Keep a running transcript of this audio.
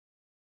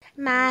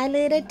My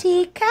little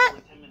teacup.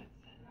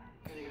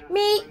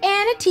 Me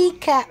and a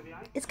teacup.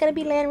 It's gonna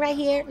be laying right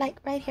here, like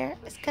right here.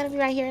 It's gonna be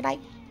right here, like.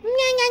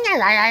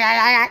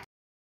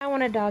 I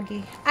want a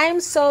doggy. I am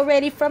so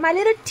ready for my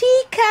little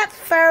teacup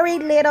furry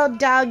little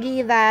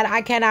doggy that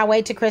I cannot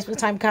wait till Christmas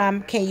time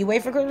come. Can you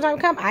wait for Christmas time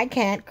to come? I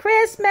can't.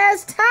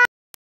 Christmas time.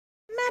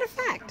 Matter of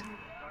fact,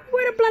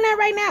 where the blunt at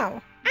right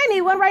now? I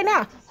need one right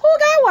now. Who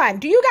got one?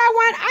 Do you got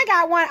one? I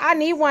got one. I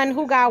need one.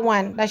 Who got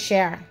one? Let's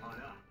share.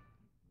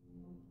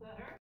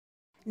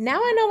 Now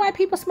I know why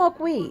people smoke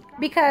weed.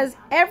 Because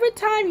every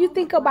time you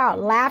think about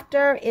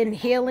laughter and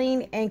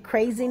healing and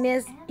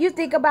craziness, you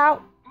think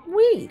about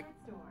weed.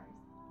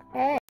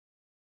 Hey.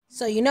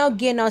 So you know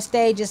getting on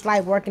stage is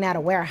like working at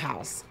a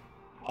warehouse.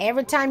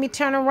 Every time you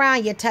turn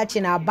around, you're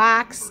touching a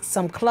box,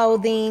 some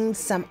clothing,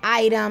 some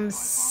items,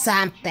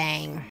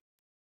 something.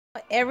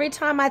 Every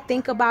time I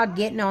think about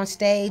getting on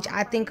stage,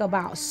 I think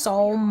about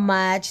so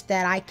much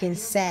that I can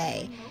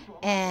say.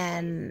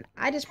 And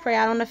I just pray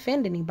I don't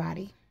offend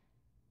anybody.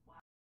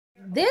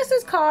 This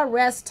is called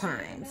rest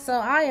time. So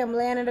I am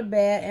laying in the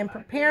bed and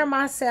preparing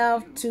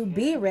myself to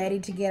be ready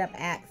to get up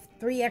at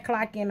 3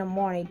 o'clock in the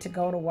morning to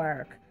go to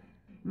work.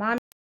 Mom,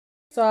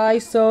 sigh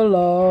so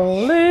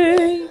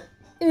lonely,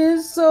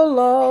 it's so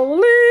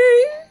lonely,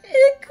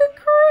 it could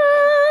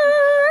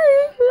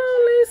cry,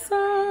 lonely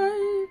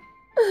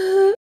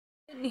sigh.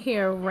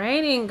 Here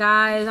raining,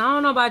 guys. I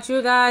don't know about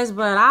you guys,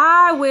 but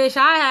I wish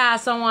I had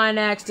someone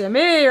next to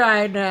me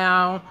right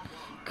now,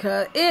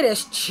 cause it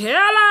is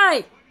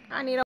chilly.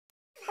 I need a.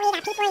 You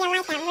got people in your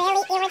life that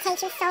really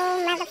irritate you so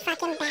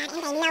motherfucking bad,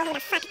 and they know who the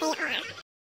fuck they are.